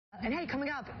And hey, coming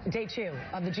up, day 2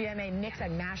 of the GMA Mix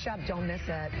and Mashup. Don't miss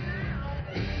it.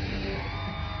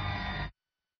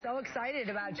 So excited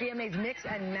about GMA's Mix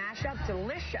and Mashup.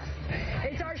 Delicious.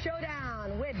 It's our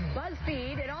showdown with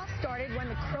BuzzFeed. It all started when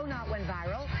the cronut went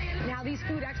viral. Now these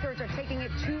food experts are taking it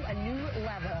to a new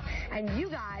level. And you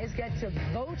guys get to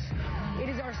vote. It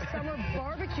is our summer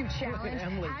barbecue challenge.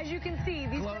 As you can see,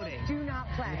 these girls do not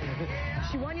play.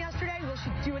 She won yesterday. Will she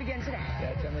do it again today?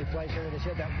 That's Emily Fleischer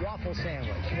with that waffle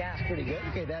sandwich. Yeah. Pretty good.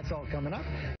 Okay, that's all coming up.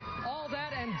 All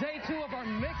that and day 2 of our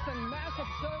Mix and Mashup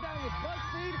showdown with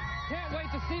BuzzFeed. Can't wait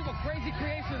to see what crazy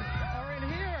creations are in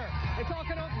here. It's all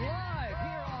coming up live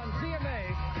here on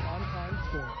GMA on Time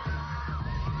Sports.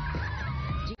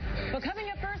 But coming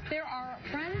up first, there are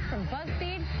friends from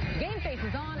BuzzFeed. Game Face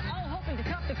is on, all hoping to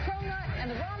top the cronut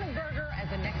and the ramen burger as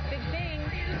the next big thing.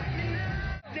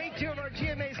 Day 2 of our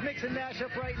GMA's Mix and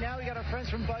Mashup right now. We got our friends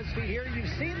from BuzzFeed here. You've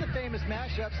seen the famous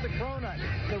mashups, the cronut,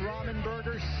 the ramen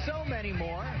burger, so many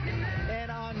more.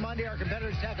 And on Monday, our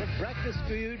competitors tackled breakfast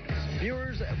food.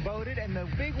 Viewers voted, and the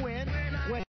big win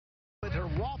went with her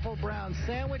waffle brown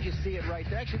sandwich. You see it right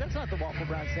there. Actually, that's not the waffle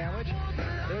brown sandwich.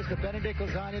 There's the Benedict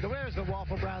lasagna. Where's the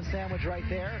waffle brown sandwich right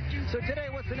there? So today,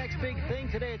 what's the next big thing?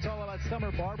 Today, it's all about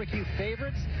summer barbecue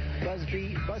favorites.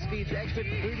 BuzzFeed's expert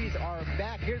foodies are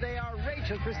back. Here they are,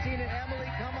 Rachel, Christine, and Emily.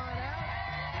 Come on out.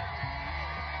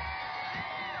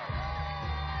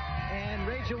 And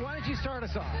Rachel, why don't you start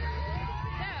us off?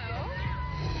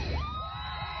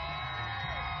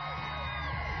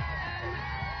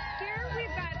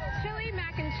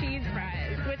 Cheese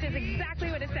fries, which is exactly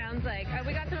what it sounds like.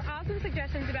 We got some awesome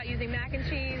suggestions about using mac and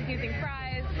cheese, using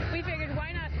fries. We figured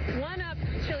why not one-up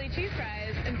chili cheese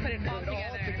fries and put it all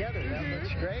together. All together. That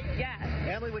looks great. Yes.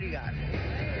 Emily, what do you got?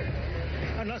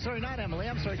 Oh, no, sorry, not Emily.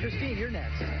 I'm sorry. Christine, you're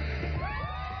next. I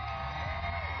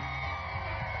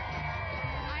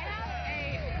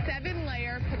have a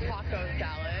 7-layer potato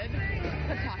salad.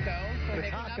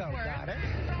 Potato, got it.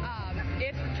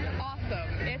 It's awesome.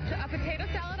 It's a potato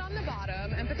salad on the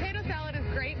bottom, and potato salad is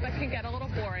great but can get a little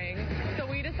boring. So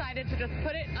we decided to just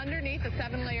put it underneath a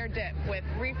 7-layer dip with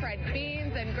refried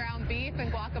beans and ground beef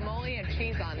and guacamole and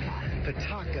cheese on top.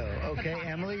 Potato. Okay,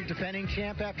 Emily, defending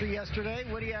champ after yesterday.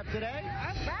 What do you have today?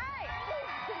 All right.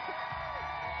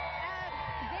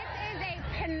 This is a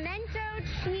pimento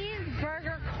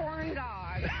cheeseburger corn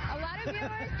dog. A lot of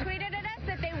viewers tweeted at us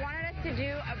that they wanted us to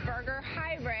do a burger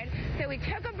hybrid. So we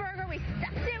took a burger, we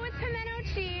stuffed it with pimento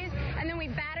cheese, and then we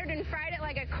battered and fried it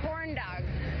like a corn dog.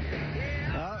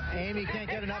 Oh, Amy can't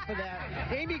get enough of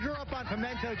that. Amy grew up on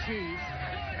pimento cheese.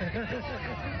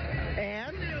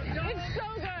 And? It's so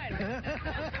good.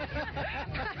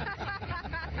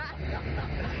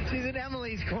 She's in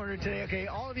Emily's corner today. Okay,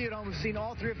 all of you at home have seen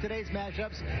all 3 of today's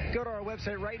mashups. Go to our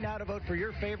website right now to vote for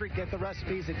your favorite. Get the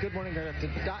recipes at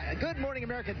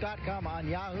goodmorningamerica.com on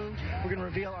Yahoo. We're going to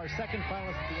reveal our second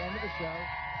finalist at the end of the show.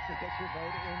 So get your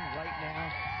vote in right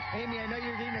now. Amy, I know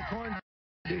you're getting a corn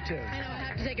do too. I know, I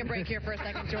have to take a break here for a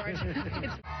second, George. Okay, big thanks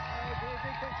to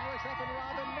Royce up and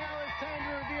Robin. Now it's time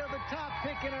to reveal the top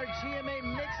pick in our GMA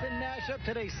Mix and Mashup.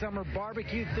 Today's summer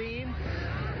barbecue theme.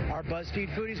 Our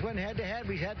BuzzFeed foodies went head-to-head.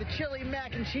 We had the chili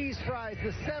mac and cheese fries,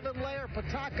 the 7-layer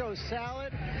potato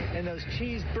salad, and those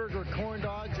cheeseburger corn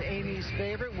dogs, Amy's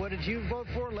favorite. What did you vote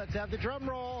for? Let's have the drum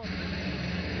roll.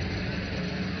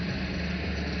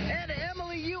 And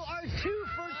Emily, you are 2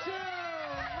 for 2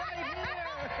 right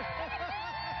here.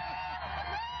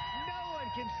 No one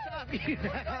can stop you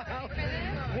now.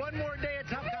 One more day of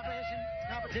top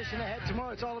competition ahead.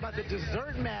 Tomorrow it's all about the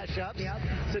dessert mashups. Yep.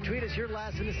 So tweet us your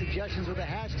last minute suggestions with the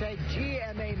hashtag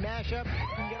GMA Mashup. You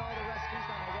can get all the recipes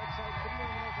on our website,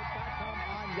 goodmorningamerica.com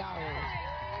on Yahoo.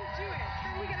 Do it.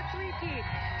 Can we get a 3-peat?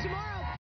 Tomorrow